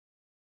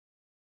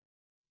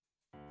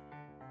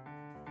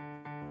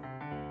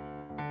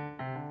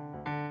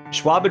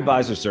Schwab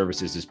Advisor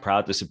Services is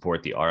proud to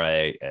support the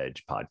RIA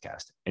Edge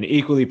podcast and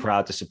equally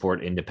proud to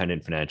support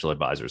independent financial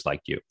advisors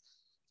like you.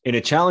 In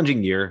a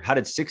challenging year, how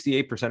did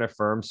 68% of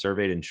firms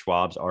surveyed in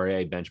Schwab's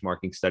RIA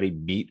benchmarking study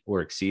meet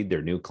or exceed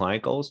their new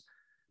client goals?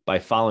 By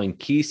following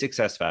key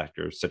success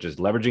factors such as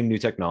leveraging new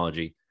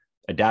technology,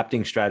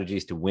 adapting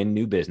strategies to win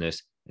new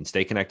business and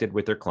stay connected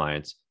with their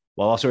clients,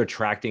 while also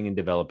attracting and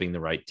developing the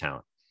right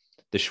talent.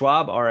 The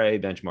Schwab RIA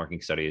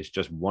benchmarking study is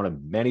just one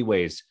of many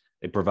ways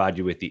they provide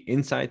you with the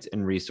insights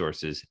and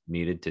resources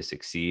needed to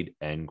succeed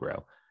and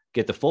grow.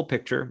 Get the full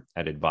picture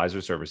at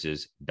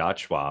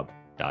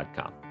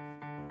advisorservices.schwab.com.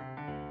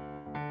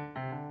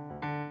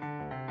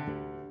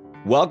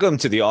 Welcome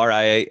to the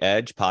RIA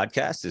Edge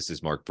podcast. This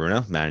is Mark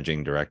Bruno,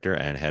 Managing Director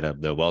and Head of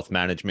the Wealth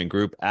Management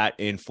Group at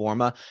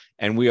Informa.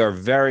 And we are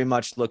very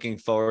much looking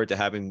forward to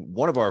having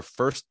one of our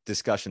first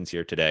discussions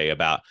here today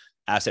about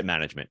asset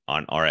management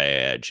on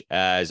RIA Edge.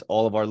 As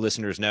all of our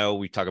listeners know,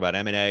 we talk about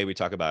M&A, we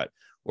talk about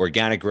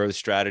organic growth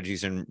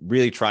strategies, and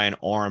really try and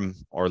arm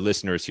our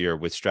listeners here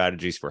with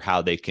strategies for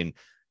how they can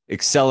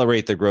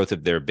accelerate the growth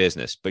of their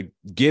business. But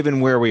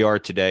given where we are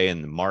today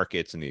in the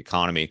markets and the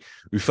economy,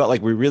 we felt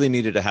like we really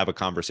needed to have a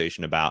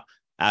conversation about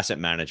asset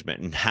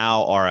management and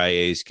how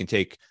RIAs can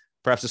take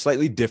perhaps a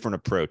slightly different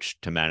approach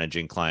to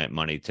managing client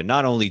money to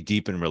not only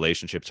deepen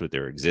relationships with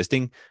their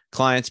existing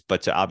clients,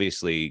 but to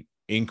obviously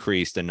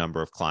increase the number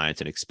of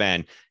clients and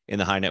expand in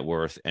the high net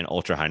worth and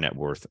ultra high net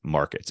worth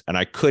markets. And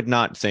I could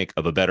not think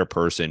of a better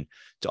person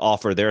to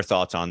offer their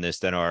thoughts on this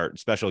than our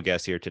special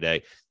guest here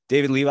today,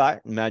 David Levi,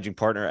 Managing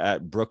Partner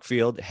at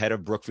Brookfield, Head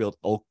of Brookfield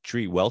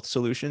Oaktree Wealth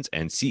Solutions,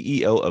 and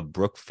CEO of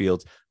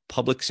Brookfield's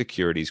Public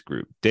Securities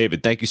Group.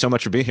 David, thank you so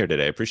much for being here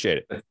today. I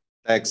appreciate it.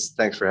 Thanks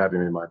for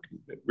having me, Mark.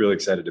 Really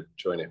excited to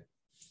join you.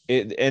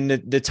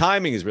 The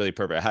timing is really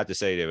perfect. I have to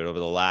say, David, over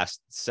the last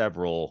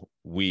several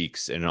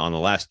weeks and on the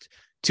last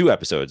two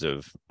episodes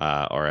of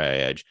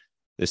RIA Edge,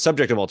 the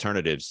subject of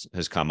alternatives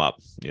has come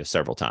up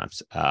several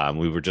times.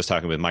 We were just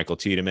talking with Michael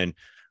Tiedemann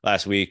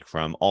last week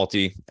from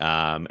Alti,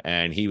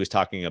 and he was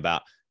talking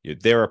about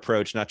their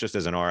approach, not just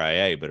as an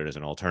RIA, but as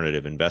an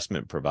alternative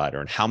investment provider,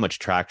 and how much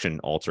traction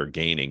alts are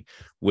gaining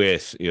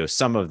with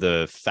some of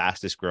the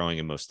fastest growing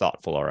and most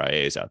thoughtful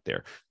RIAs out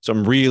there. So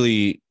I'm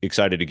really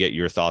excited to get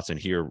your thoughts and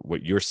hear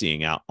what you're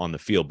seeing out on the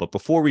field. But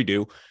before we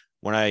do,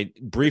 when I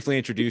briefly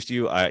introduced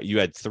you, you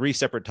had three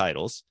separate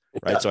titles,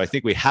 right? Yeah. So I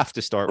think we have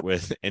to start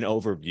with an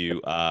overview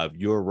of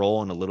your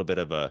role and a little bit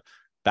of a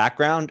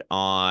background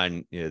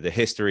on the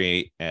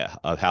history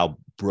of how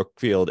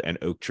Brookfield and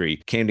Oaktree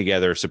came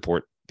together to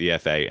support the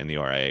FA and the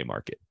RIA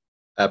market.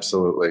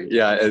 Absolutely.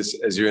 Yeah. As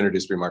you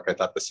introduced me, Mark, I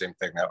thought the same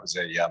thing. That was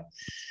a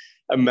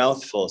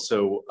mouthful.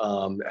 So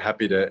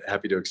happy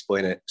to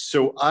explain it.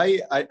 So I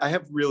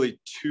have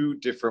really two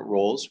different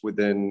roles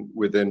within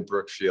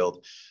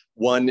Brookfield.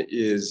 One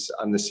is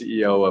I'm the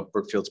CEO of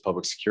Brookfield's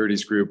Public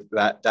Securities Group.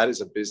 That is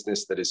a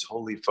business that is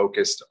wholly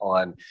focused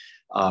on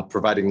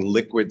providing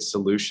liquid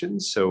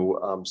solutions.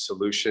 So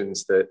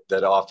solutions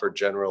that offer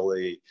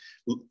generally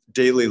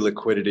daily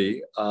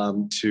liquidity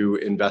to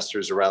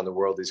investors around the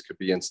world. These could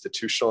be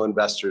institutional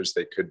investors,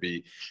 they could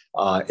be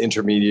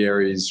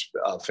intermediaries,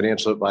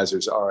 financial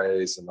advisors,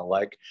 RIAs, and the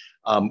like.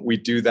 We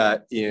do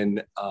that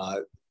in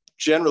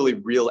generally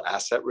real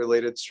asset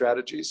related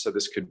strategies. So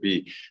this could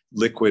be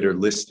liquid or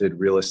listed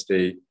real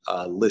estate,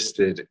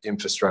 listed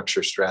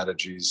infrastructure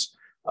strategies,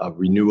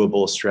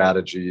 renewable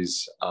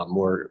strategies,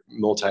 more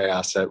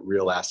multi-asset,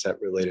 real asset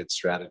related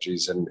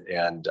strategies. And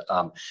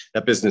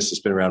that business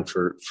has been around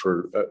for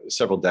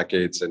several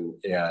decades and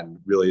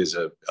really is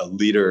a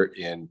leader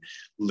in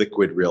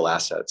liquid real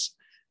assets.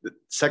 The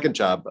second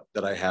job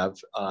that I have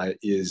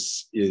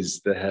is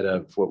the head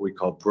of what we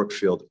call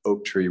Brookfield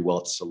Oaktree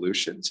Wealth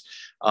Solutions.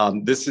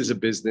 This is a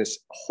business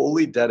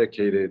wholly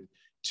dedicated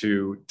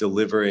to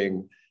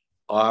delivering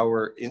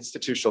our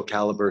institutional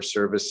caliber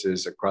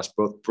services across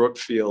both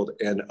Brookfield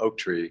and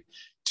Oaktree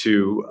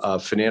to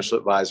financial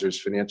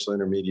advisors, financial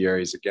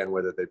intermediaries, again,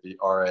 whether they be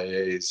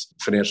RIAs,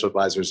 financial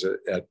advisors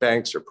at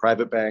banks or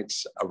private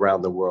banks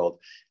around the world.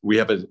 We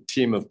have a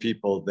team of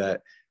people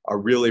that are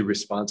really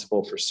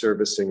responsible for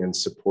servicing and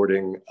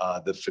supporting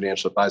the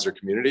financial advisor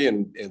community.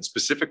 And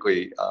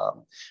specifically,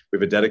 we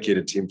have a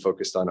dedicated team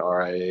focused on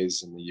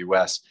RIAs in the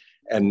US.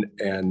 And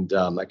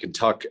I can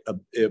talk a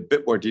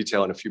bit more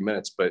detail in a few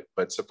minutes, but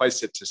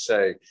suffice it to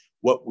say,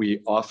 what we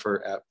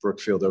offer at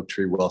Brookfield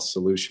Oaktree Wealth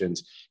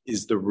Solutions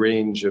is the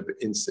range of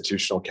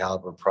institutional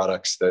caliber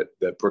products that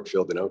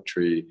Brookfield and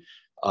Oaktree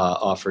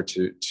offer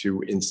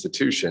to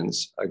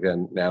institutions,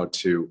 again, now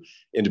to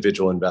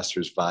individual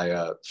investors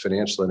via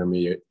financial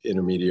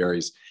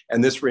intermediaries.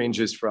 And this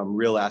ranges from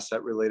real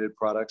asset related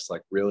products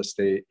like real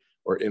estate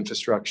or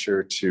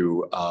infrastructure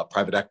to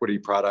private equity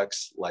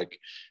products like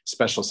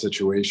special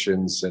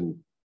situations and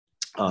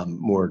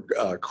more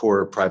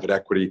core private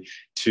equity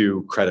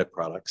to credit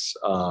products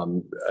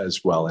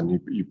as well. And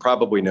you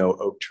probably know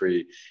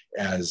Oaktree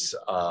as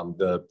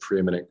the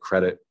preeminent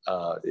credit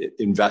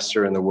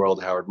investor in the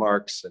world. Howard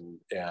Marks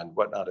and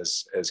whatnot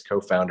as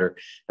co-founder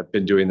have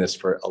been doing this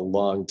for a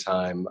long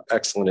time,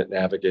 excellent at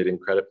navigating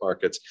credit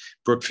markets.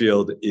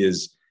 Brookfield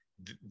is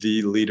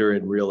the leader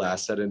in real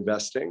asset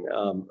investing.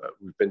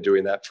 We've been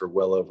doing that for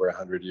well over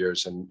 100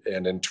 years. And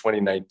in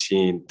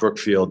 2019,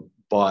 Brookfield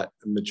bought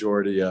a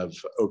majority of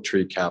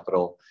Oaktree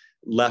Capital,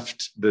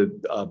 left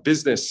the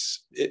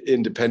business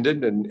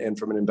independent. And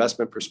from an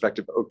investment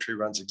perspective, Oaktree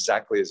runs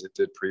exactly as it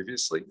did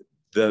previously.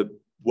 The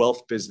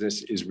wealth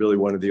business is really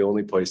one of the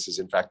only places,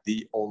 in fact,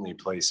 the only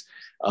place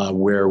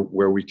where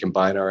we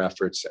combine our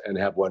efforts and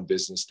have one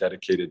business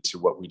dedicated to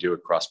what we do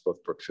across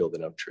both Brookfield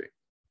and Oaktree.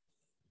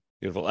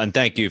 Beautiful. And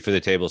thank you for the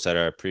table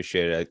setter. I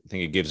appreciate it. I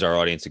think it gives our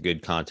audience a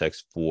good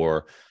context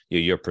for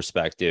your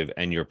perspective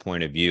and your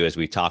point of view as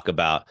we talk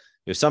about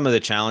some of the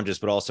challenges,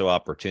 but also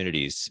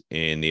opportunities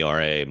in the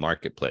RIA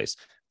marketplace.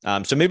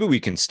 So maybe we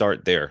can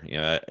start there.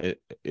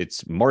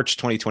 It's March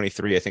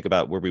 2023. I think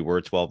about where we were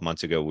 12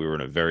 months ago. We were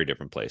in a very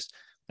different place.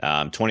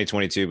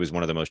 2022 was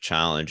one of the most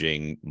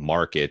challenging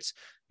markets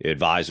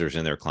advisors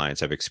and their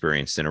clients have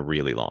experienced in a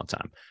really long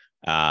time.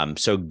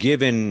 So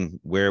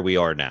given where we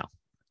are now,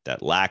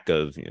 that lack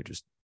of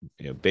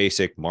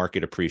basic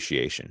market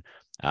appreciation,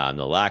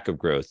 the lack of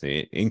growth,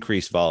 the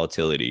increased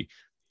volatility,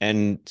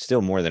 and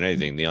still more than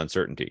anything, the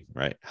uncertainty,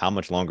 right? How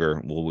much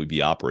longer will we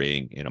be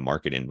operating in a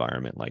market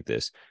environment like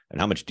this? And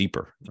how much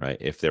deeper, right?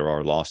 If there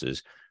are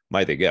losses,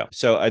 might they go?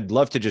 So I'd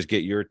love to just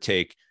get your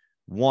take.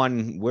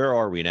 One, where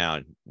are we now,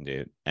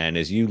 dude? And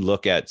as you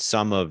look at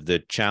some of the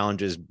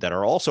challenges that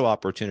are also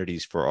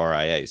opportunities for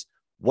RIAs,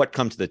 what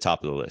comes to the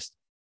top of the list?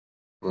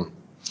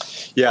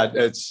 Yeah,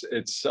 it's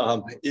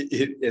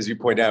as you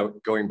point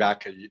out, going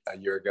back a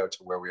year ago to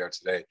where we are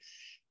today,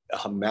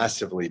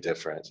 massively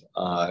different.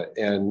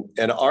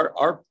 And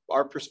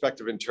our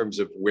perspective in terms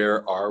of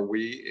where are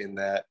we in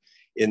that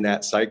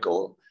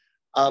cycle.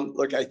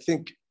 Look, I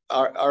think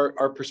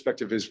our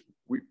perspective is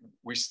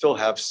we still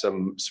have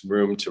some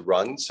room to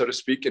run, so to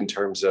speak, in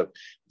terms of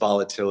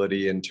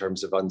volatility, in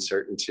terms of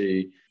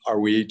uncertainty. Are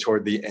we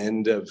toward the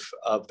end of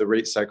the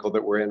rate cycle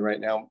that we're in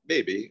right now?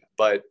 Maybe,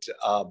 but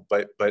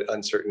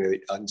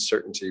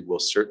uncertainty will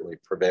certainly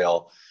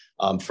prevail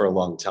for a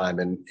long time.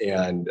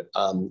 And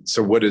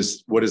so what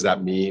does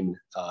that mean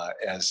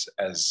as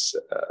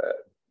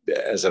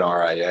an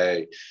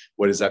RIA?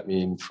 What does that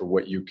mean for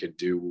what you could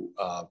do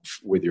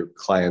with your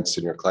clients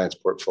and your clients'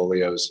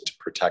 portfolios to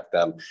protect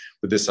them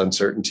with this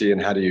uncertainty? And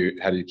how do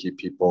you keep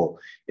people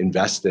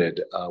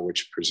invested,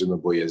 which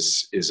presumably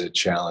is a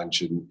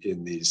challenge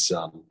in these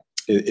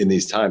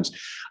times?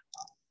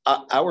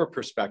 Our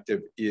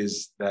perspective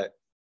is that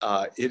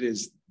it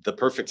is the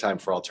perfect time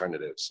for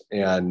alternatives.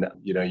 And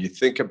you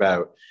think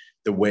about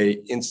the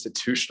way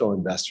institutional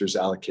investors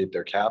allocate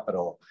their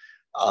capital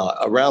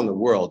around the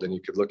world, and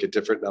you could look at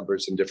different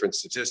numbers and different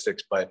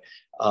statistics, but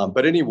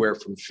anywhere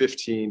from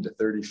 15 to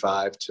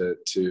 35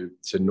 to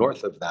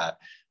north of that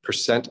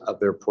percent of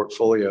their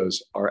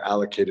portfolios are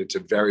allocated to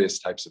various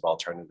types of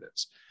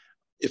alternatives.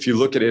 If you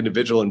look at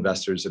individual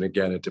investors, and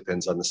again, it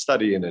depends on the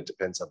study and it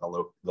depends on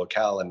the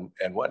locale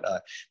and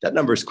whatnot, that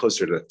number is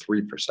closer to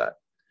 3%.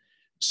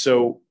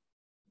 So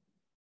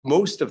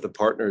most of the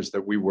partners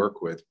that we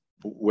work with,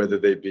 whether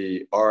they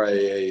be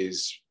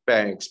RIAs,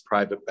 banks,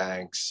 private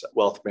banks,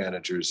 wealth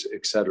managers,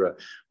 et cetera,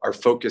 are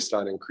focused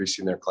on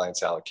increasing their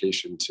clients'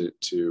 allocation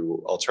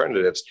to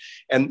alternatives.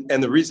 And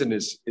the reason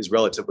is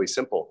relatively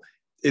simple.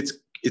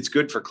 It's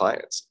good for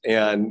clients.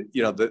 And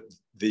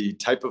the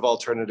type of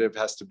alternative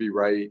has to be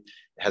right,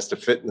 has to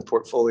fit in the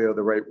portfolio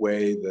the right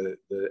way. The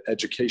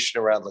education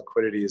around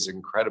liquidity is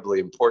incredibly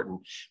important.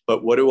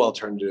 But what do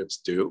alternatives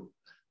do?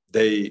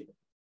 They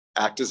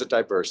act as a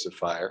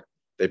diversifier.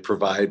 They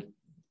provide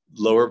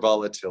lower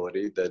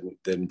volatility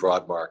than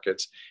broad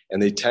markets,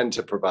 and they tend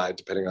to provide,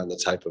 depending on the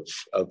type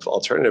of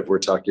alternative we're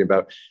talking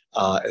about,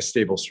 a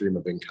stable stream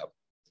of income.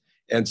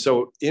 And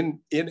so in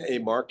a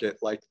market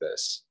like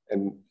this,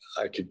 and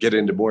I could get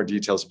into more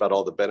details about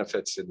all the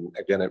benefits, and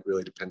again, it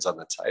really depends on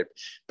the type,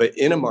 but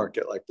in a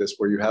market like this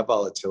where you have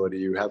volatility,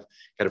 you have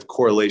kind of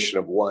correlation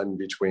of one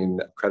between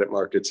credit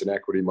markets and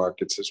equity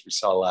markets, as we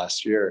saw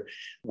last year.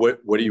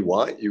 What do you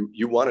want?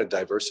 You want a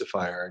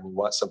diversifier, and you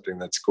want something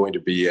that's going to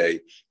be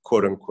a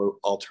quote unquote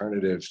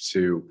alternative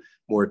to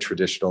more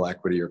traditional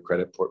equity or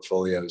credit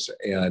portfolios.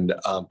 And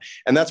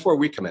that's where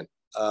we come in.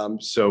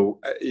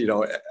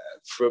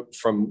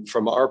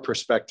 From our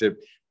perspective,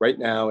 right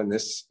now in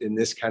this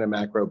kind of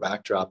macro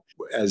backdrop,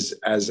 as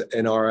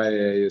an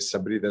RIA, as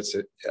somebody that's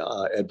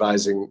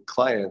advising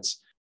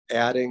clients,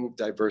 adding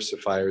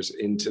diversifiers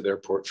into their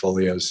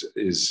portfolios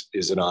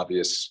is an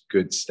obvious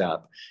good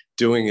step.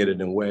 Doing it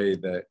in a way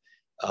that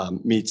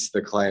meets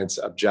the client's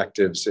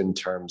objectives in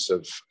terms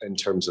of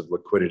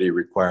liquidity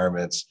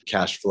requirements,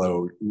 cash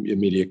flow,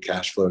 immediate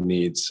cash flow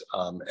needs,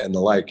 and the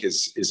like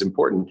is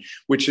important,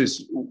 which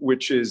is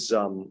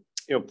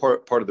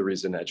part of the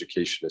reason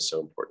education is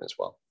so important as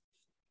well.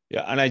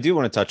 Yeah, and I do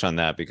want to touch on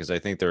that because I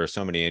think there are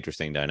so many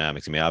interesting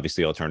dynamics. I mean,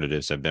 obviously,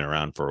 alternatives have been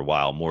around for a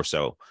while, more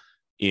so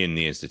in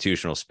the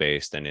institutional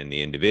space than in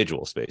the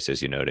individual space,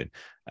 as you noted.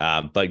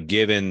 But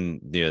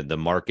given the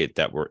market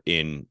that we're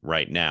in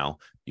right now,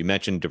 you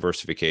mentioned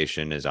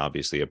diversification is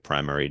obviously a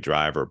primary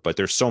driver, but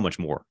there's so much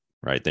more,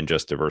 right, than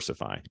just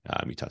diversifying.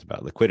 You talked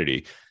about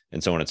liquidity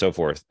and so on and so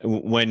forth.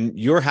 When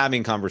you're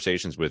having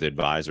conversations with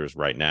advisors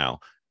right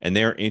now, and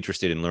they're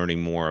interested in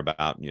learning more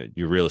about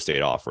your real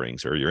estate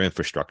offerings or your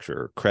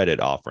infrastructure or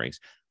credit offerings,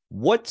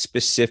 what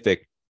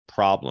specific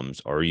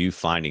problems are you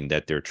finding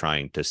that they're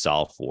trying to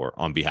solve for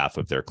on behalf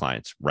of their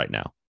clients right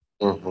now?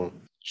 Mm-hmm.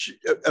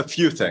 A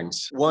few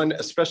things. One,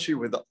 especially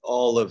with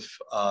all of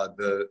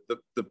the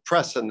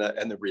press and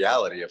the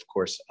reality, of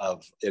course,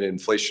 of an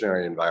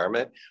inflationary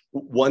environment.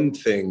 One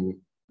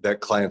thing that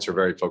clients are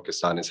very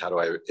focused on is how do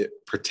I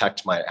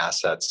protect my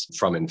assets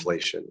from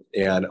inflation,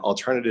 and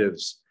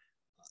alternatives.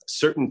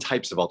 Certain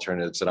types of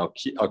alternatives, and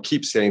I'll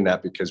keep saying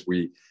that because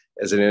we,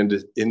 as an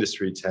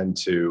industry, tend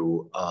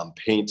to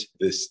paint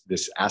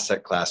this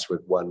asset class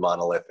with one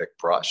monolithic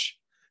brush.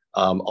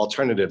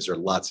 Alternatives are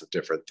lots of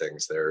different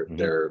things.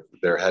 They're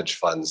hedge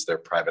funds, they're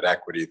private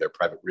equity, they're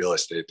private real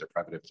estate, they're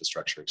private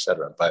infrastructure, et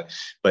cetera.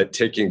 But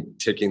taking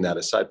that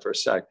aside for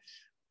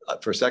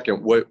a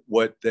second,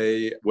 what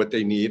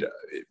they need,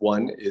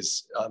 one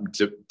is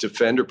to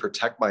defend or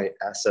protect my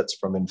assets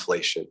from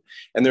inflation,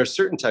 and there are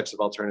certain types of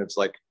alternatives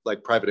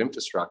like private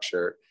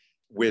infrastructure,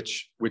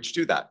 which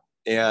do that,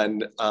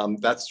 and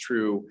that's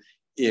true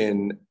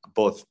in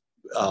both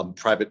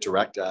private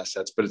direct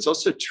assets, but it's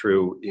also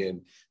true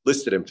in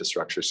listed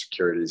infrastructure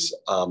securities,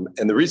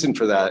 and the reason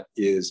for that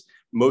is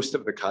most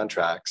of the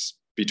contracts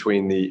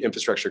between the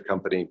infrastructure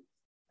company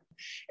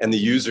and the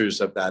users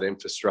of that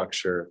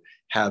infrastructure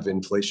have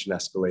inflation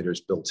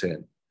escalators built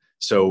in.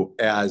 So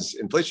as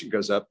inflation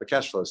goes up, the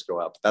cash flows go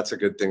up. That's a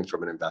good thing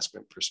from an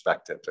investment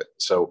perspective.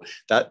 So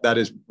that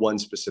is one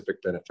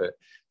specific benefit.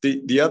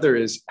 The other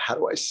is, how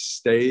do I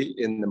stay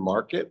in the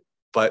market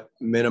but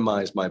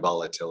minimize my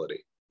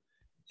volatility?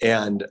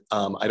 And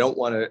I don't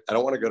want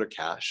to go to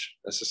cash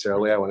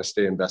necessarily. I want to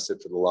stay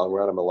invested for the long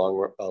run. I'm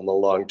a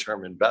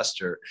long-term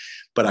investor,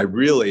 but I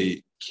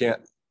really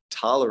can't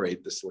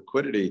tolerate this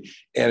liquidity,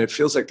 and it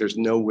feels like there's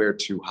nowhere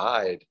to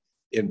hide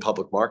in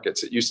public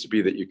markets. It used to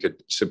be that you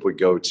could simply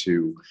go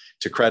to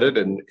credit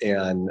and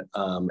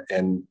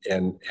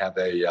have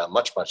a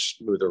much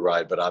smoother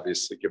ride. But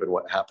obviously, given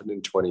what happened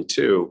in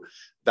 22,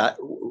 that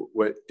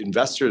what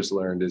investors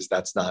learned is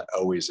that's not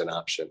always an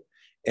option.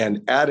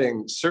 And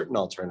adding certain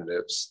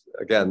alternatives,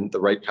 again, the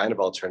right kind of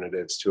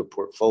alternatives to a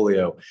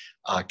portfolio,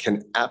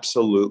 can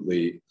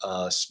absolutely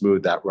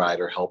smooth that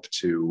ride or help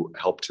to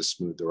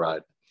smooth the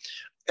ride.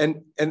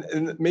 And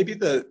maybe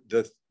the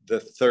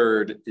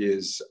third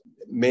is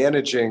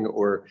managing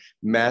or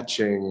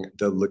matching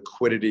the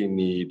liquidity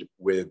need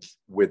with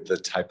the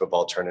type of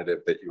alternative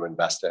that you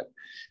invest in.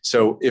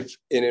 So if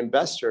an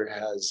investor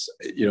has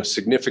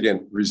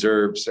significant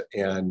reserves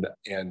and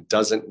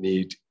doesn't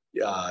need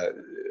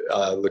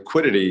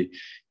liquidity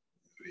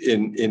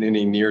in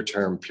any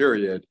near-term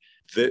period,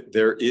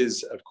 there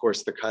is, of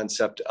course, the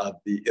concept of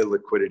the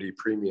illiquidity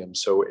premium.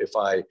 So if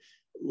I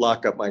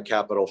lock up my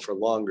capital for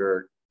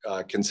longer,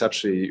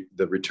 conceptually,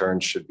 the return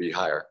should be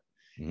higher.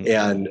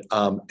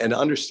 Mm-hmm. And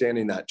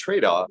understanding that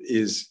trade-off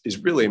is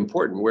really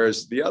important.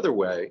 Whereas the other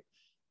way,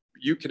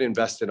 you can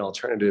invest in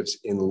alternatives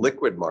in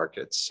liquid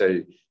markets,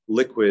 say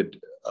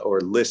liquid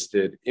or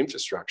listed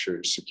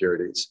infrastructure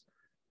securities.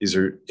 These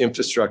are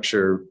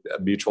infrastructure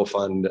mutual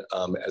fund,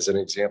 as an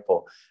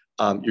example.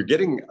 You're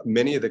getting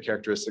many of the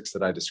characteristics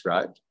that I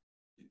described.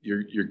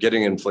 You're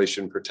getting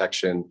inflation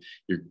protection,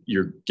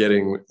 you're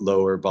getting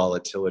lower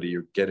volatility,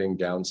 you're getting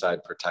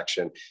downside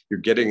protection,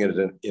 you're getting it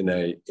in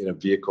a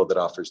vehicle that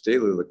offers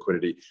daily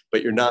liquidity,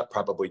 but you're not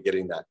probably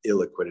getting that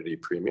illiquidity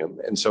premium.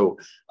 And so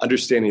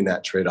understanding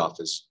that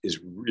trade-off is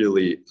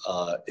really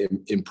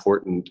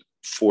important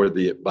for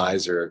the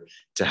advisor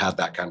to have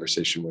that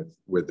conversation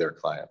with their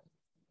client.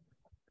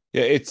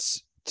 Yeah,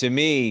 it's, to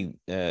me,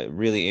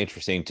 really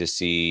interesting to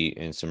see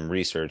in some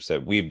research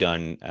that we've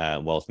done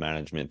wealth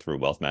management through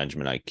Wealth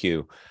Management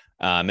IQ,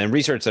 and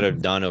research that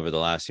I've done over the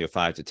last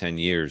 5 to 10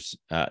 years,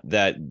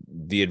 that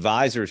the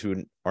advisors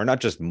who are not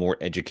just more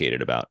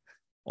educated about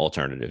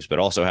alternatives, but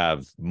also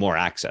have more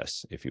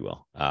access, if you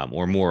will,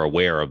 or more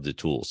aware of the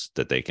tools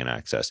that they can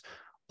access,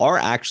 are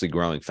actually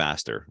growing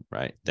faster,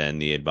 right, than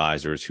the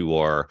advisors who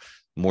are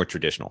more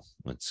traditional.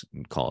 Let's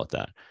call it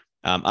that.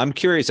 I'm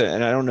curious,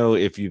 and I don't know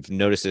if you've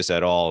noticed this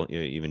at all,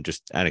 even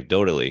just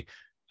anecdotally,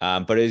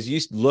 but as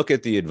you look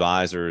at the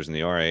advisors and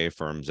the RIA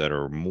firms that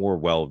are more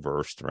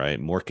well-versed, right,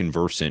 more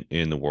conversant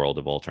in the world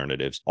of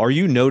alternatives, are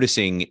you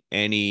noticing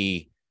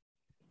any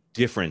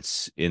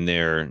difference in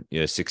their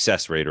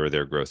success rate or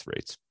their growth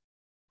rates?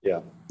 Yeah.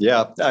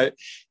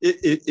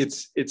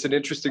 It's an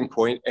interesting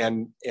point,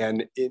 and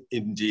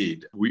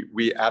indeed,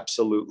 we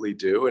absolutely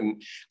do,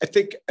 and I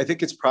think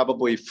it's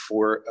probably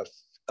for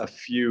a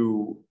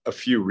few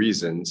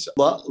reasons.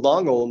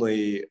 Long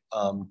only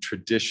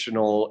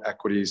traditional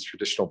equities,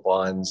 traditional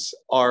bonds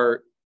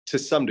are to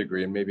some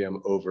degree, and maybe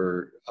I'm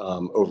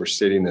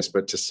overstating this,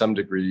 but to some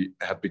degree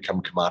have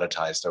become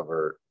commoditized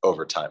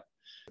over time.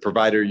 The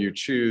provider you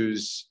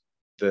choose,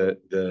 the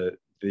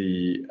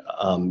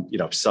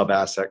sub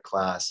asset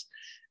class,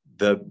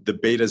 the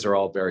betas are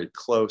all very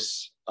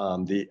close.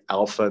 The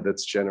alpha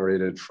that's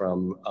generated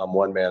from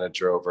one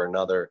manager over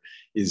another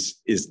is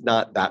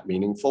not that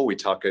meaningful. We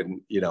talk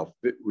in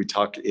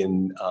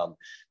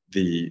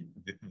the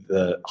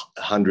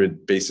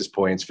 100 basis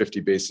points, 50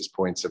 basis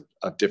points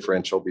of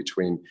differential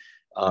between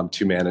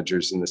two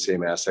managers in the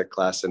same asset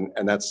class, and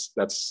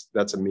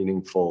that's a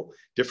meaningful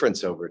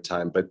difference over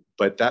time.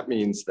 But that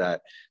means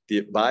that the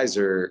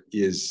advisor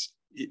is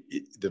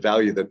the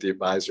value that the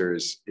advisor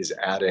is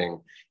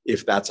adding,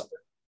 if that's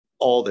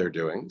all they're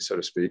doing, so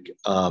to speak,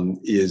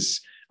 is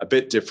a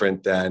bit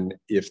different than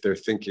if they're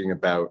thinking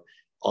about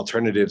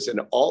alternatives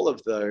and all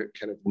of the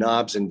kind of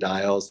knobs and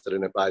dials that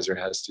an advisor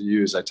has to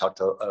use. I talked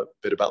a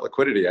bit about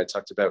liquidity. I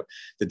talked about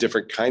the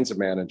different kinds of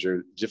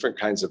manager, different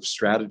kinds of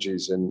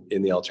strategies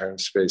in the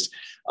alternative space.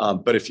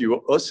 But if you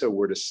also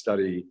were to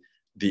study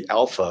the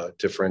alpha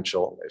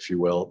differential, if you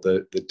will,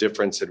 the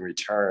difference in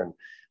return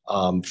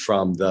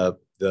from the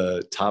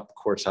top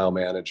quartile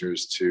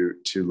managers to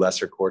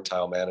lesser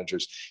quartile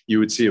managers, you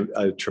would see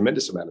a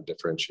tremendous amount of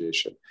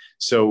differentiation.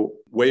 So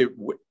way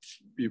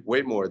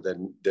more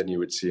than you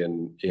would see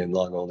in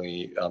long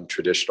only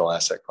traditional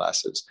asset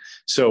classes.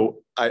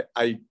 So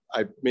I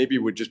maybe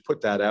would just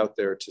put that out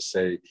there to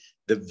say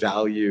the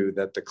value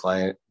that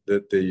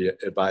the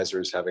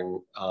advisor is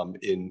having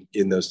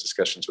in those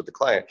discussions with the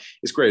client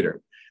is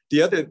greater.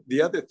 The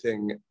other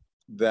thing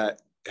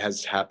that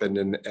has happened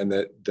and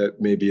that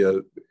may be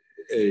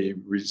a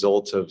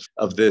result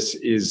of this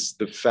is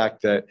the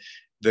fact that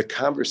the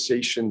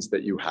conversations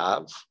that you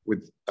have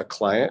with a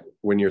client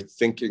when you're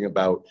thinking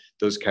about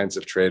those kinds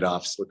of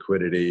trade-offs,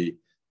 liquidity,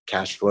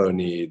 cash flow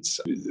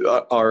needs,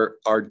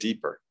 are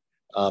deeper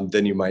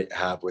than you might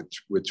have with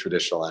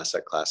traditional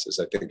asset classes.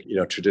 I think,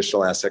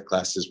 traditional asset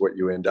classes, what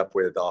you end up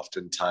with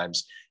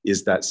oftentimes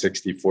is that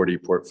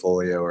 60-40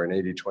 portfolio or an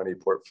 80-20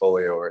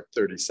 portfolio or a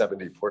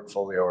 30-70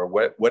 portfolio or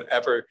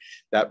whatever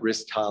that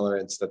risk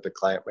tolerance that the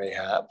client may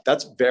have.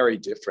 That's very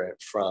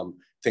different from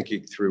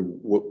thinking through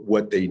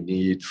what they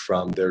need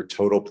from their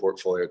total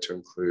portfolio to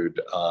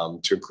include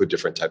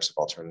different types of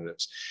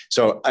alternatives.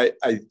 So I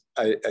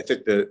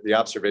think the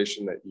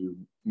observation that you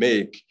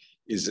make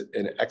is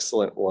an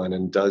excellent one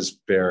and does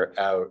bear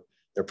out.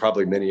 There are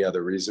probably many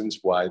other reasons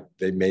why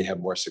they may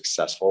have more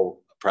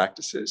successful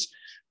practices,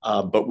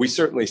 but we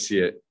certainly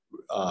see it.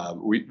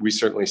 We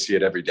certainly see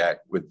it every day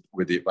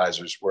with the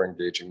advisors we're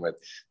engaging with.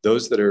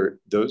 Those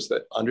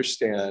that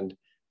understand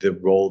the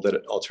role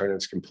that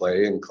alternatives can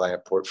play in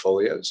client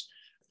portfolios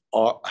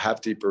have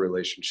deeper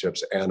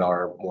relationships and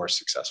are more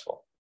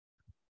successful.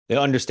 The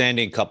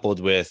understanding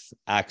coupled with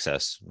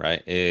access,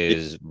 right,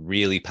 is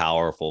really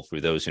powerful for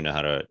those who know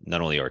how to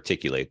not only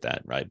articulate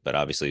that, right, but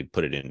obviously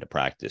put it into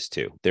practice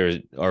too. There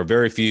are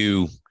very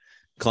few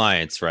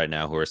clients right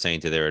now who are saying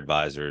to their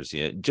advisors,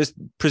 just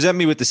present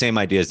me with the same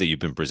ideas that you've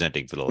been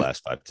presenting for the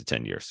last 5 to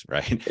 10 years,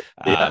 right?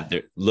 Yeah.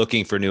 They're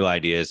looking for new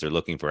ideas. They're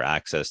looking for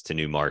access to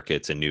new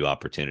markets and new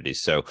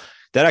opportunities. So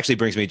that actually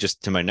brings me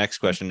just to my next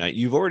question.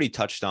 You've already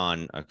touched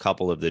on a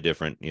couple of the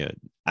different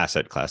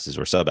asset classes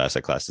or sub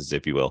asset classes,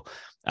 if you will.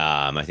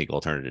 I think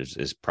alternatives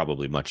is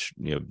probably much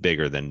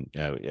bigger than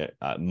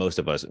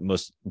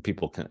most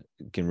people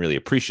can really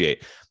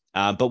appreciate.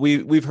 But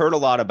we've heard a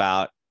lot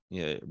about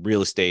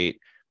real estate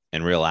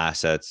and real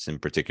assets, in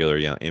particular,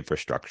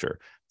 infrastructure.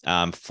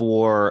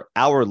 For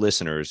our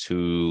listeners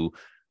who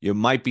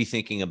might be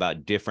thinking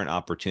about different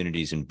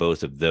opportunities in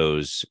both of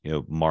those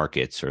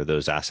markets or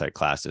those asset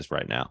classes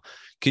right now,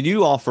 can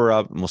you offer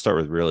up? And we'll start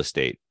with real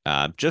estate.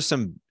 Just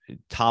some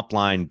top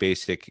line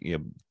basic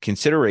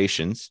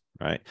considerations,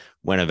 right,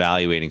 when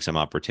evaluating some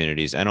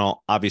opportunities, and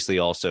obviously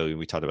also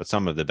we talked about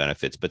some of the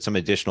benefits, but some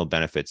additional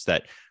benefits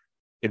that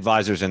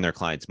advisors and their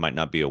clients might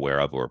not be aware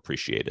of or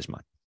appreciate as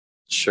much.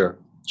 Sure.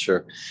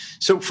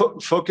 So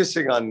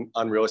focusing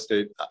on real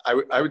estate,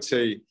 I would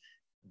say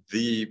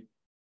the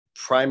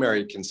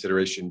primary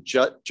consideration,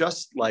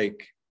 just like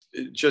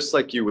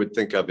you would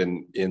think of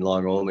in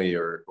long only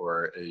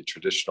or a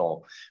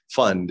traditional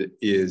fund,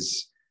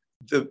 is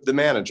the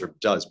manager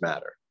does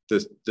matter.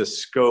 The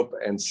scope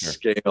and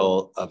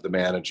scale of the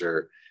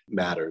manager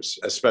matters,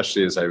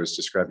 especially as I was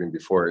describing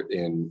before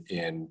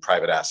in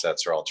private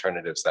assets or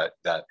alternatives.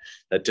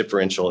 That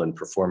differential in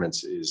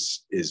performance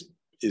is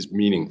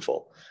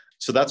meaningful.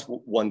 So that's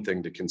one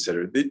thing to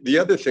consider. The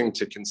other thing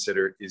to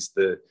consider is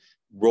the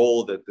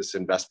role that this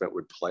investment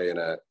would play in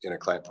a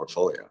client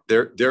portfolio.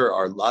 There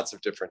are lots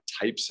of different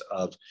types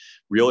of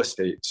real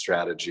estate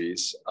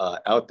strategies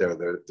out there.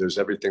 There's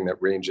everything that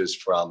ranges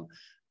from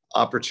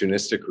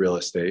opportunistic real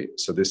estate.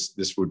 So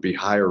this would be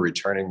higher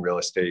returning real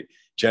estate,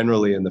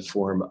 generally in the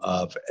form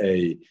of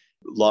a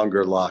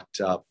longer locked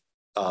up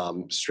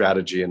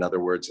strategy. In other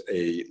words,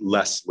 a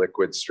less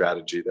liquid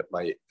strategy that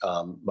might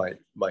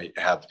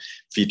have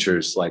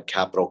features like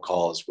capital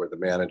calls, where the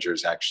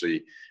managers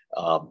actually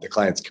the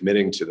client's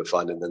committing to the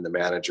fund, and then the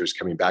manager's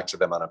coming back to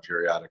them on a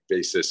periodic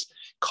basis,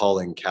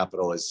 calling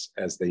capital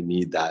as they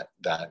need that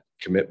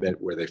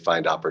commitment where they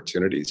find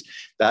opportunities.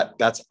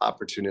 That's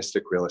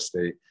opportunistic real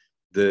estate.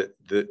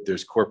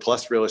 There's core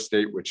plus real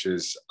estate, which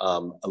is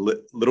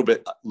little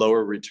bit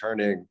lower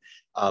returning,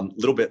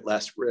 little bit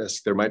less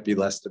risk. There might be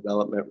less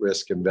development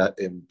risk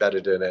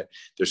embedded in it.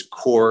 There's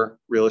core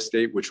real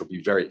estate, which will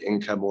be very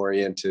income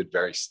oriented,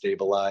 very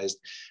stabilized,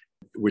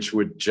 which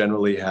would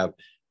generally have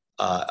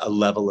a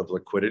level of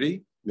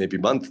liquidity, maybe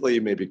monthly,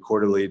 maybe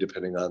quarterly,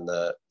 depending on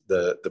the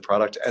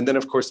product. And then,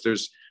 of course,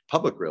 there's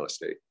public real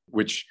estate,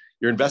 which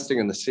you're investing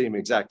in the same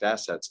exact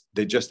assets.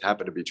 They just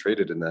happen to be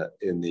traded in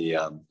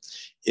the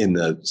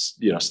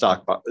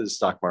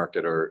stock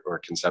market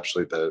or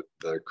conceptually the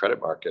credit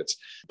markets.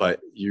 But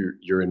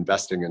you're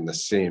investing in the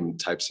same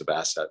types of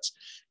assets.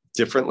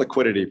 Different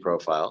liquidity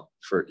profile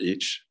for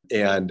each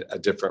and a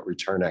different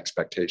return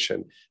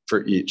expectation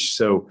for each.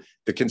 So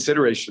the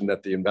consideration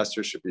that the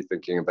investor should be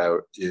thinking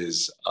about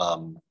is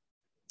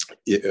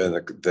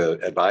the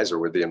advisor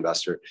or the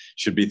investor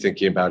should be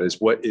thinking about is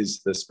what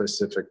is the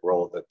specific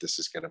role that this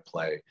is going to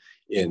play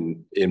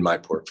in my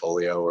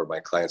portfolio or my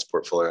client's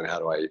portfolio, and how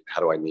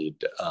do I need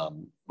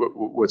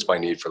what's my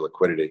need for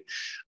liquidity.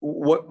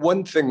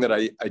 One thing that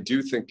I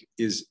do think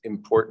is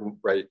important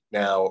right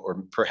now,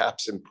 or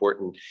perhaps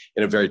important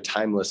in a very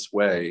timeless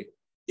way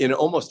in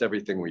almost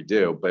everything we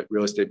do, but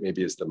real estate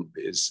maybe is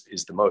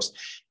the most,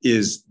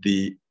 is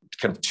the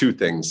kind of two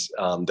things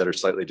that are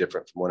slightly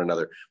different from one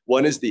another.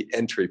 One is the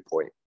entry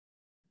point.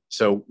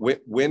 So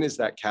when is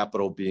that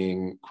capital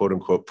being, quote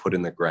unquote, put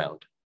in the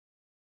ground?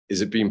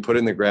 Is it being put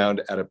in the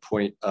ground at a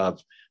point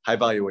of high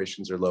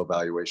valuations or low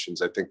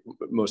valuations? I think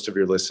most of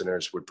your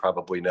listeners would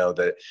probably know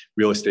that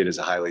real estate is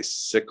a highly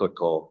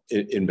cyclical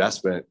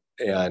investment.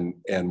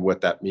 And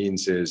what that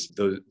means is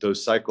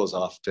those cycles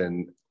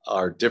often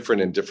are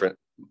different in different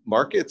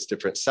markets,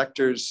 different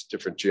sectors,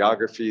 different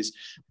geographies,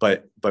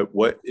 but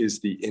what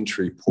is the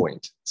entry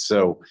point?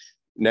 So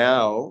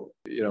now,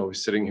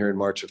 sitting here in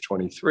March of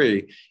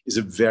 23 is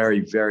a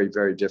very, very,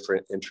 very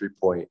different entry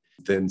point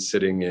than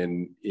sitting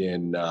in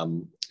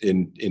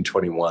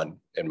 21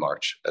 in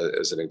March,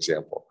 as an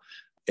example.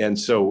 And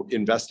so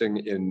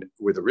investing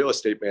with a real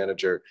estate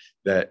manager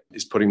that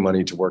is putting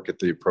money to work at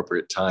the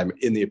appropriate time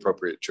in the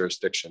appropriate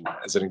jurisdiction.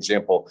 As an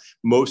example,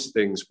 most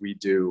things we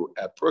do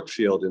at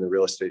Brookfield in the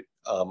real estate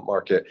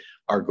market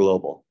are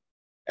global.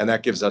 And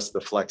that gives us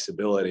the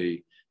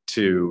flexibility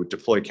to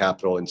deploy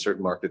capital in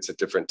certain markets at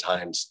different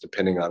times,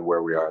 depending on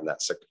where we are in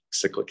that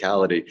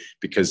cyclicality,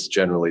 because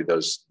generally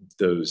those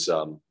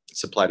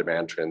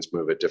supply-demand trends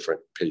move at different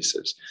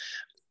paces.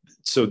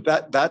 So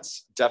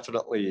that's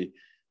definitely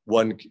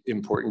one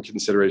important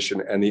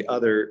consideration. And the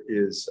other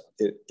is,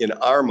 in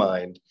our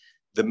mind,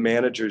 the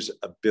manager's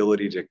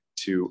ability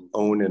to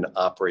own and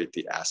operate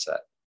the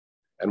asset.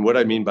 And what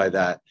I mean by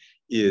that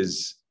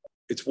is,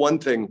 it's one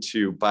thing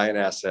to buy an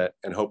asset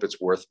and hope it's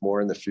worth more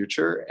in the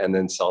future and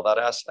then sell that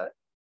asset.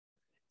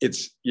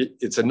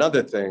 It's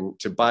another thing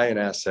to buy an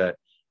asset,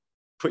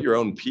 put your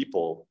own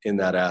people in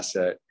that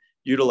asset,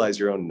 utilize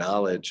your own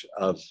knowledge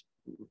of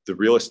the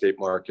real estate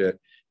market,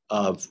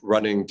 of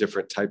running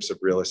different types of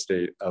real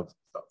estate, of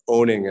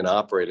owning and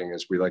operating,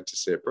 as we like to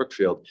say at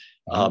Brookfield,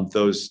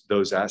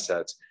 those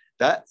assets.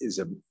 That is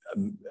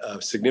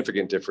a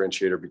significant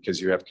differentiator, because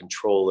you have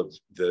control of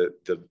the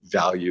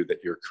value that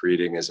you're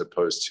creating, as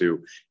opposed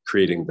to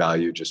creating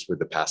value just with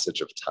the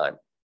passage of time.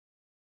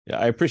 Yeah,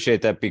 I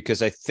appreciate that,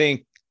 because I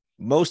think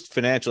most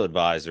financial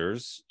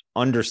advisors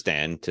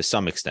understand to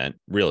some extent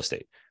real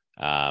estate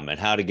and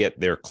how to get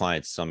their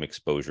clients some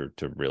exposure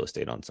to real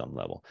estate on some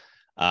level.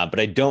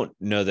 But I don't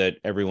know that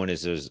everyone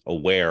is as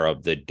aware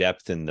of the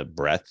depth and the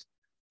breadth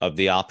of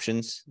the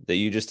options that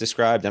you just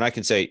described. And I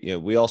can say,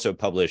 we also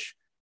publish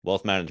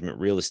Wealth Management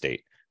Real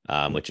Estate,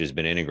 which has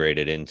been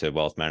integrated into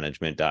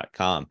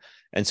wealthmanagement.com.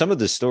 And some of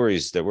the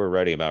stories that we're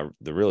writing about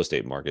the real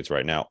estate markets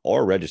right now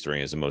are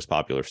registering as the most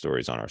popular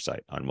stories on our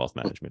site on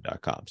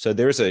wealthmanagement.com. So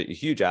there's a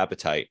huge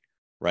appetite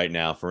right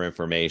now for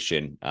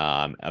information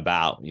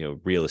about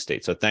real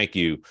estate. So thank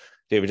you,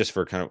 David, just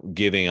for kind of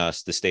giving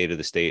us the state of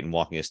the state and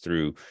walking us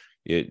through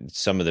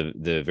some of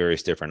the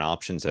various different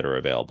options that are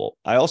available.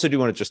 I also do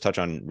want to just touch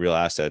on real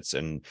assets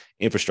and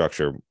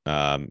infrastructure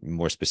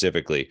more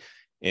specifically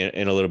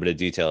in a little bit of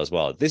detail as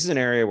well. This is an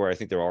area where I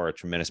think there are a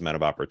tremendous amount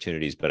of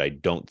opportunities, but I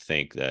don't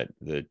think that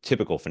the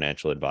typical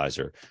financial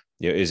advisor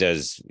is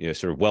as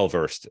sort of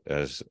well-versed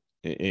as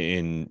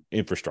in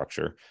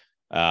infrastructure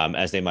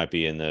as they might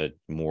be in the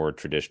more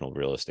traditional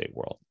real estate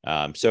world.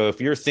 So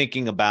if you're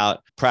thinking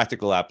about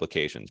practical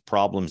applications,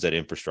 problems that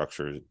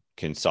infrastructure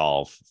can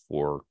solve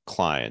for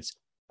clients,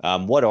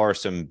 what are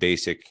some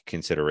basic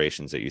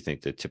considerations that you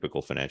think the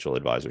typical financial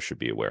advisor should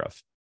be aware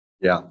of?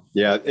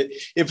 Yeah.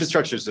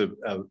 Infrastructure is a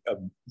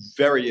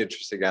very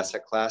interesting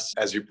asset class.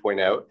 As you point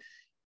out,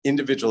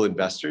 individual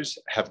investors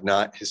have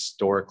not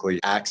historically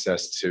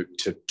access to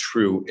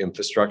true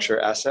infrastructure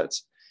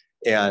assets.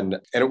 And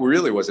it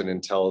really wasn't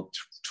until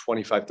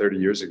 25, 30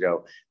 years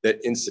ago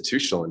that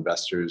institutional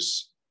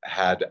investors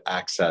had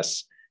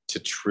access to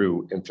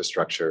true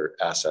infrastructure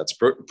assets.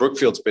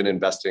 Brookfield's been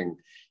investing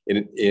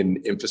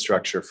in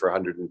infrastructure for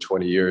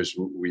 120 years.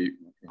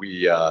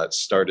 We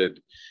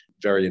started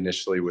very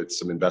initially with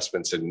some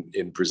investments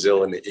in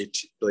Brazil in the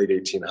late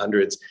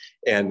 1800s,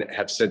 and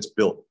have since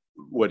built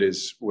what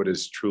is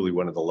truly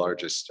one of the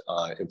largest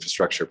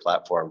infrastructure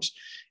platforms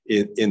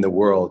in the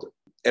world.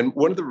 And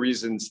one of the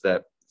reasons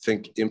that I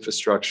think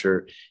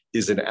infrastructure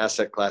is an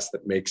asset class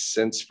that makes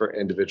sense for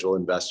individual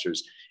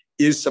investors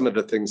is some of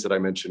the things that I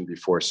mentioned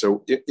before.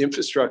 So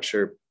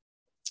infrastructure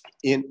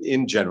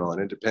in general,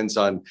 and it depends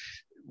on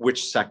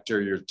which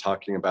sector you're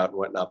talking about and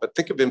whatnot, but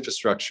think of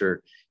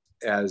infrastructure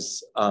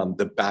as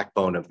the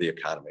backbone of the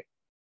economy.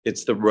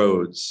 It's the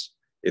roads,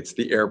 it's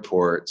the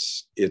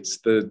airports, it's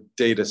the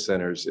data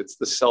centers, it's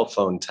the cell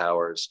phone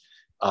towers,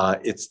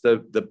 it's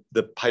the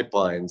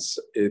pipelines,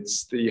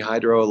 it's the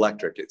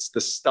hydroelectric, it's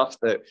the stuff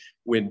that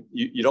when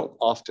you don't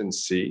often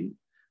see,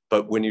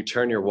 but when you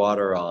turn your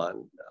water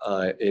on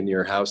in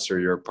your house or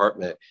your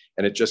apartment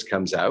and it just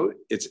comes out,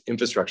 it's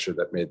infrastructure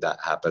that made that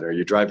happen. Or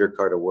you drive your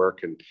car to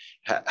work, and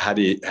how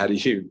do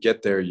you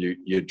get there?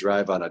 You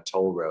drive on a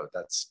toll road.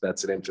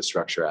 That's an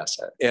infrastructure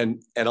asset.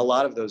 And a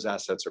lot of those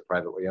assets are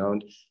privately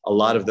owned. A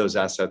lot of those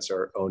assets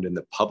are owned in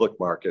the public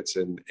markets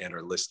and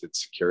are listed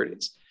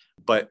securities.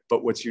 But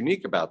what's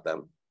unique about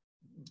them,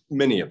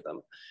 many of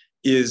them,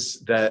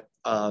 is that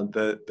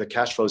the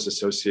cash flows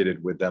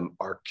associated with them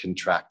are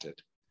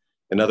contracted.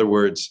 In other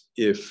words,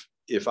 if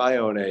I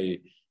own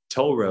a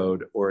toll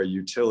road or a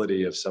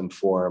utility of some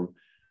form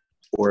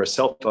or a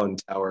cell phone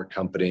tower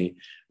company,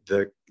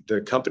 the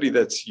company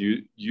that's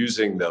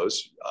using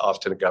those,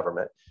 often a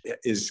government,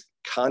 is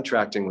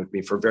contracting with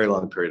me for a very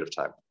long period of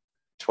time,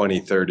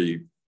 20, 30,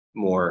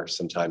 more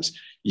sometimes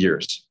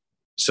years.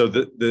 So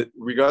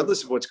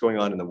regardless of what's going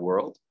on in the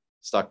world,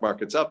 stock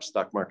market's up,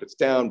 stock market's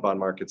down, bond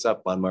market's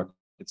up, bond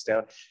market's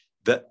down,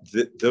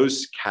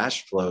 those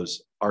cash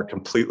flows are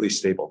completely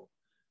stable.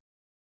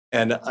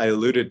 And I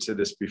alluded to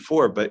this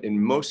before, but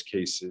in most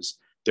cases,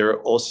 there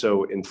are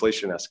also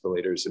inflation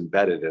escalators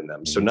embedded in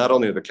them. So not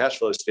only are the cash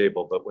flows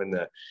stable, but when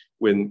the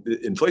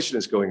inflation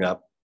is going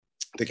up,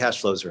 the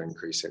cash flows are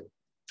increasing.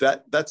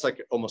 That's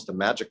like almost a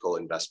magical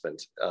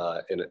investment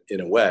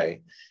in a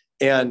way.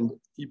 And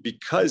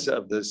because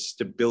of the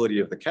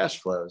stability of the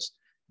cash flows,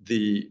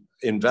 the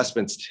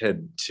investments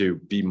tend to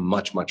be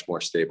much, much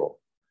more stable,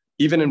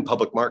 even in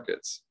public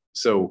markets.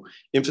 So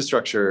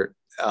infrastructure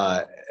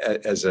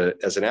as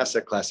an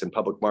asset class in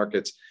public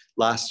markets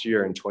last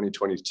year in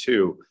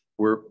 2022,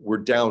 we're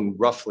down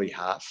roughly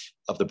half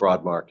of the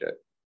broad market.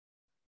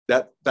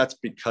 That's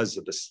because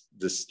of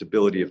the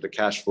stability of the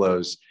cash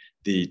flows,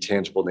 the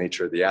tangible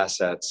nature of the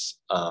assets,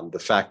 the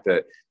fact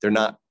that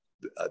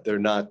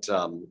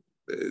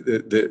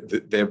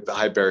they have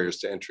high barriers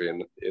to entry.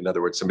 In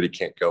other words, somebody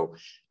can't go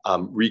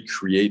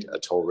recreate a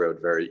toll road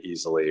very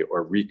easily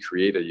or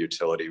recreate a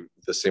utility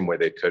the same way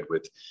they could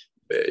with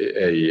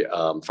a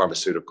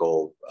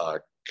pharmaceutical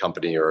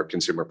company or a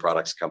consumer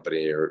products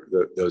company or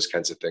those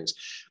kinds of things.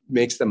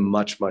 Makes them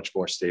much, much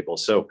more stable.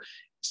 So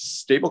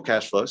stable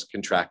cash flows,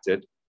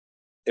 contracted,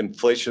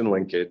 inflation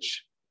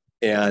linkage,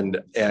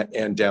 and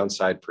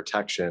downside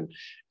protection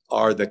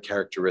are the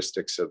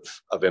characteristics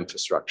of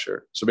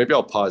infrastructure. So maybe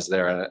I'll pause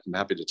there, and I'm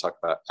happy to talk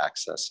about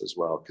access as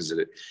well, because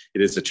it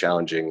is a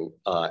challenging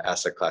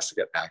asset class to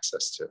get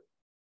access to.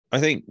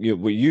 I think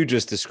what you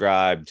just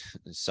described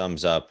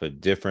sums up a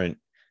different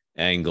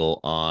angle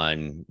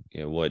on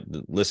what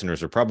the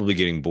listeners are probably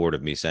getting bored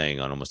of me saying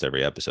on almost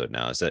every episode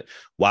now, is that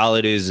while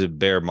it is a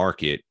bear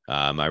market,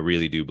 I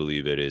really do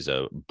believe it is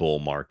a bull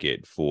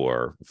market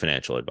for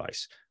financial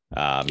advice.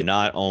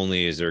 Not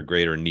only is there a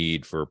greater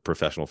need for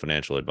professional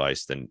financial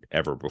advice than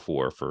ever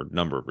before for a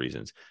number of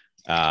reasons,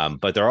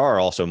 but there are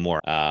also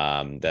more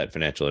that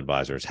financial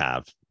advisors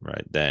have,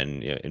 right,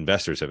 than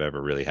investors have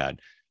ever really had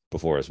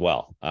before as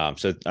well.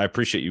 So I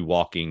appreciate you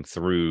walking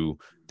through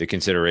the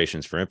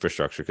considerations for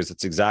infrastructure, because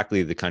it's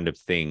exactly the kind of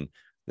thing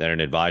that an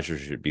advisor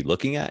should be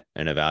looking at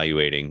and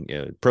evaluating,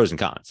 pros and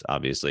cons,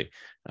 obviously,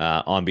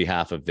 on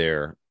behalf of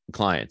their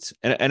clients.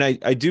 And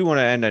I do want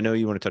to end, I know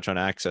you want to touch on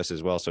access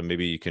as well, so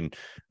maybe you can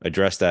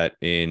address that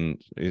in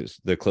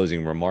the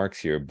closing remarks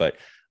here. But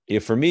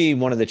for me,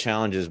 one of the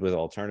challenges with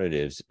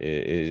alternatives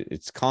is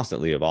it's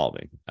constantly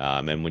evolving.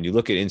 And when you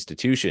look at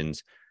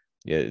institutions,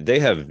 they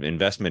have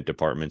investment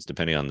departments,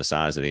 depending on the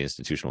size of the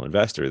institutional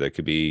investor, that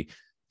could be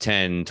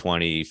 10,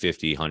 20,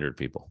 50, 100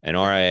 people. And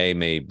RIA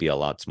may be a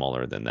lot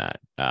smaller than that.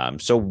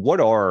 So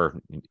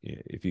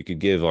if you could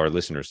give our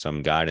listeners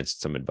some guidance,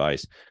 some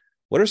advice,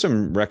 what are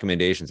some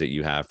recommendations that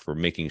you have for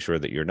making sure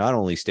that you're not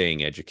only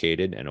staying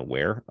educated and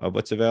aware of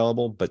what's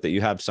available, but that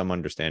you have some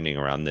understanding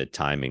around the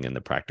timing and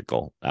the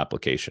practical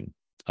application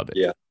of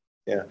it?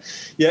 Yeah.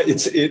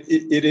 It's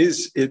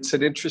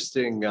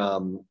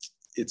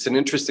an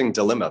interesting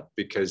dilemma,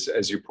 because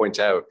as you point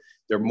out,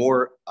 there are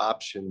more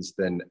options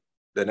than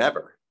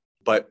ever.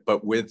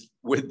 But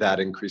with that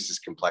increases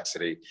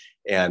complexity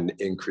and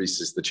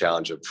increases the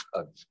challenge of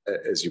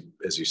as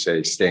you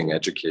say, staying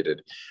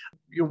educated.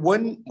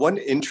 One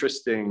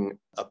interesting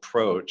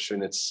approach,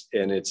 and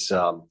it's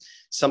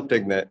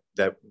something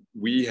that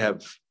we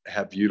have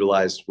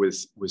utilized with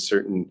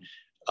certain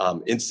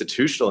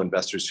institutional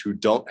investors who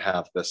don't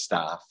have the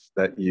staff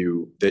that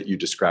you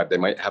described. They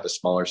might have a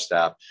smaller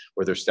staff,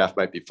 or their staff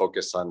might be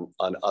focused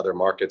on other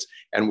markets.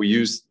 And we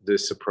use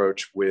this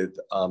approach with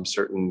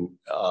certain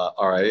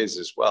RIAs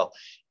as well.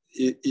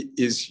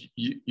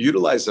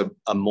 Utilize a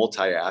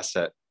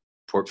multi-asset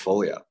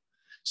portfolio,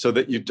 so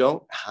that you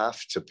don't have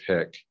to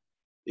pick,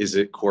 is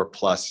it core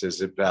plus,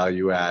 is it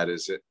value add,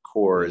 is it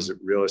core, is it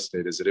real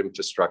estate, is it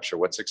infrastructure,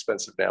 what's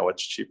expensive now,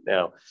 what's cheap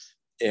now,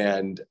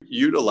 and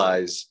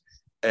utilize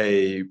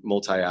a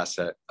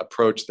multi-asset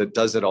approach that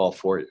does it all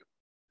for you.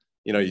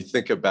 You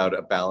think about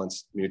a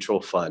balanced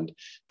mutual fund.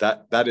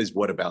 That is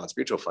what a balanced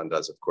mutual fund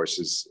does, of course,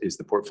 is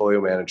the portfolio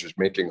managers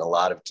making a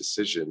lot of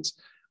decisions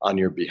on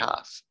your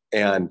behalf.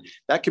 And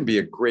that can be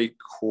a great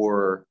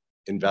core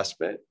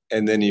investment.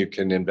 And then you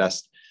can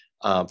invest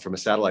from a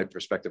satellite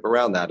perspective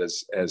around that,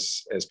 as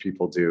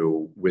people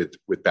do with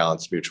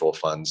balanced mutual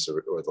funds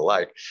or the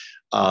like.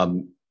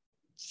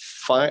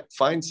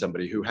 Find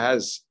somebody who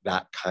has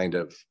that kind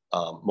of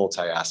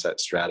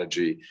multi-asset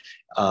strategy.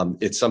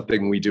 It's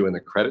something we do in the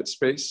credit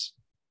space,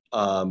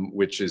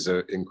 which is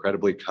an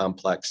incredibly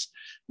complex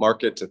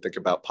market to think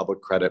about: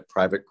 public credit,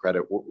 private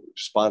credit,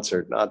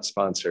 sponsored, not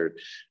sponsored,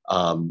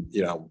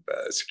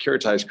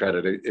 securitized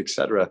credit, et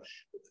cetera.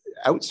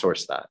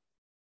 Outsource that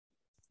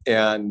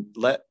and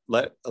let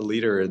a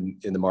leader in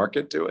the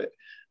market do it.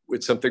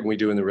 It's something we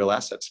do in the real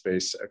asset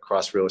space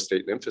across real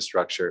estate and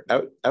infrastructure.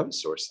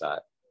 Outsource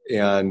that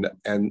and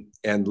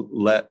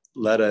let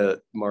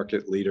a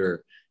market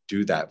leader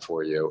do that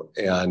for you.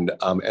 And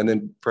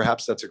then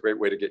perhaps that's a great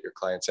way to get your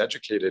clients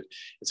educated.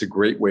 It's a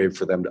great way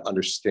for them to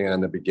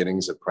understand the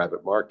beginnings of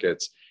private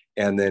markets.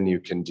 And then you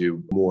can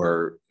do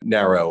more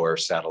narrow or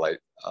satellite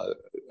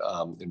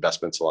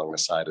investments along the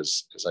side,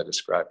 as I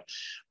described.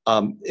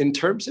 In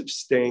terms of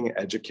staying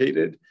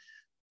educated,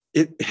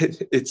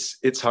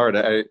 it's hard.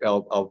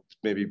 I'll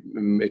maybe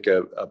make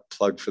a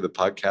plug for the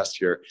podcast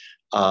here.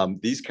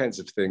 These kinds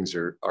of things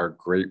are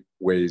great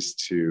ways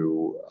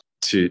to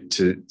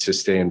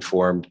stay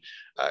informed.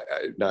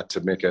 Not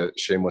to make a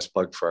shameless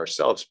plug for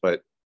ourselves,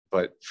 but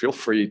feel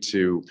free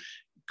to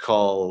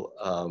call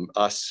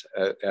us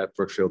at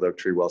Brookfield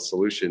Oaktree Wealth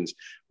Solutions.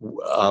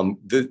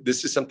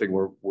 This is something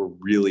we're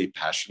really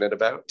passionate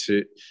about,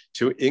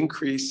 to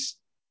increase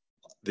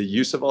the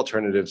use of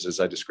alternatives, as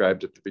I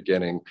described at the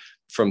beginning,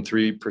 from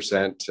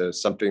 3% to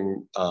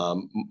something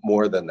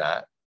more than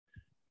that,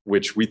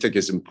 which we think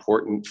is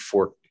important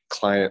for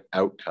client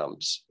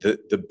outcomes.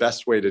 The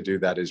best way to do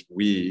that is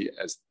we,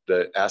 as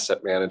the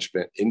asset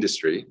management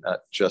industry, not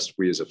just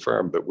we as a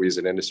firm, but we as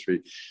an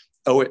industry,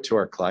 owe it to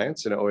our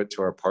clients and owe it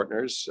to our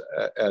partners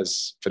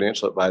as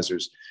financial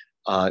advisors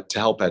to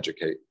help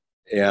educate.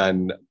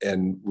 And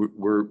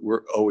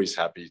we're always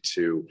happy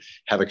to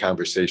have a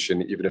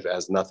conversation, even if it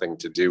has nothing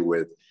to do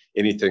with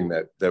anything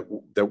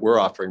that we're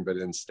offering, but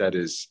instead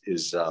is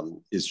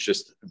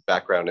just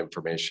background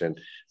information.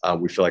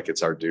 We feel like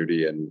it's our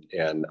duty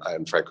and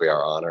frankly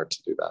our honor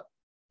to do that.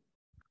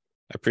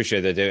 I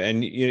appreciate that, Dave.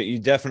 And you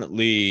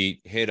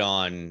definitely hit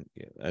on,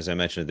 as I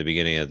mentioned at the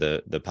beginning of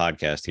the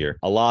podcast here,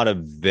 a lot of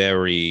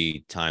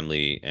very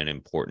timely and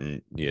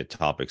important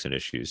topics and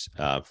issues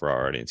for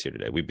our audience here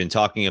today. We've been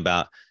talking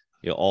about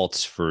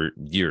alts for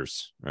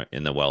years, right,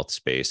 in the wealth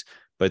space,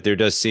 but there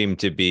does seem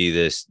to be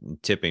this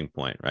tipping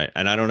point, right?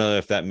 And I don't know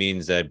if that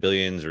means that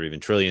billions or even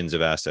trillions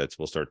of assets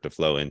will start to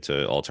flow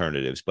into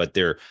alternatives, but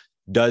there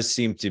does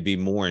seem to be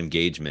more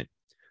engagement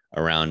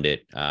around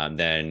it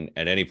than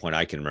at any point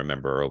I can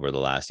remember over the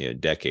last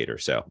decade or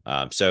so.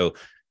 So,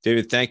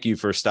 David, thank you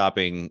for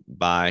stopping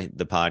by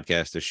the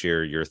podcast to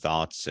share your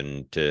thoughts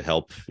and to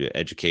help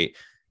educate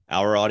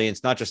our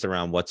audience, not just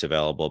around what's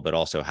available, but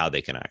also how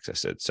they can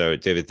access it. So,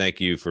 David, thank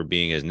you for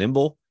being as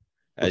nimble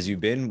as you've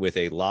been with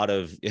a lot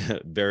of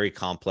very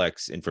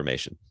complex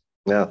information.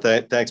 No,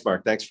 thanks,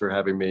 Mark. Thanks for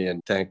having me.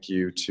 And thank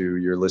you to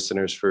your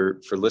listeners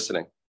for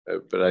listening.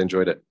 But I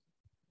enjoyed it.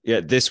 Yeah,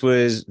 this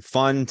was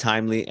fun,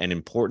 timely, and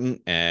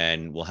important.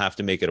 And we'll have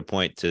to make it a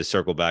point to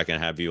circle back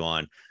and have you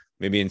on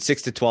maybe in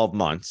 6 to 12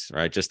 months,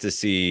 right? Just to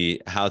see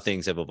how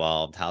things have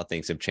evolved, how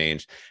things have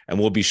changed. And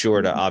we'll be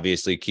sure to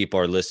obviously keep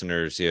our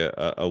listeners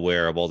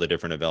aware of all the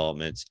different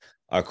developments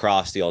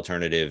across the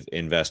alternative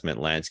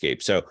investment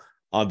landscape. So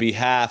on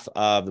behalf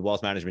of the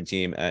wealth management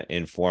team at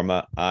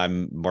Informa,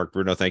 I'm Mark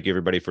Bruno. Thank you,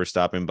 everybody, for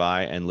stopping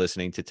by and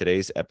listening to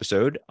today's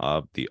episode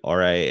of the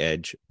RIA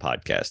Edge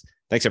podcast.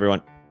 Thanks,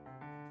 everyone.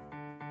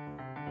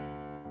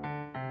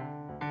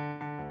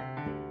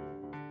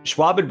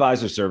 Schwab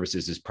Advisor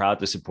Services is proud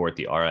to support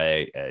the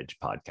RIA Edge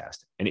podcast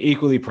and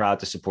equally proud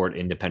to support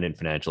independent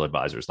financial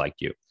advisors like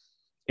you.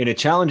 In a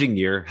challenging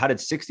year, how did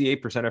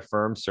 68% of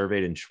firms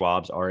surveyed in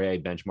Schwab's RIA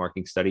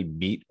benchmarking study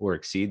meet or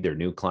exceed their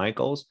new client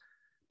goals?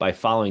 By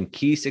following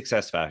key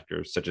success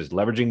factors such as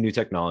leveraging new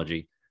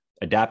technology,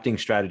 adapting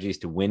strategies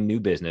to win new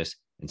business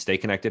and stay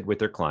connected with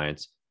their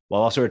clients,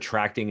 while also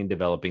attracting and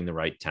developing the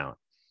right talent.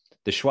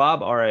 The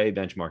Schwab RIA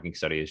benchmarking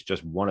study is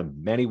just one of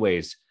many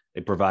ways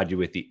they provide you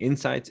with the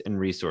insights and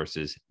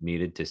resources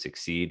needed to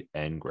succeed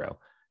and grow.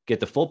 Get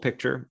the full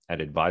picture at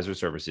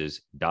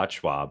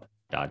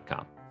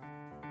advisorservices.schwab.com.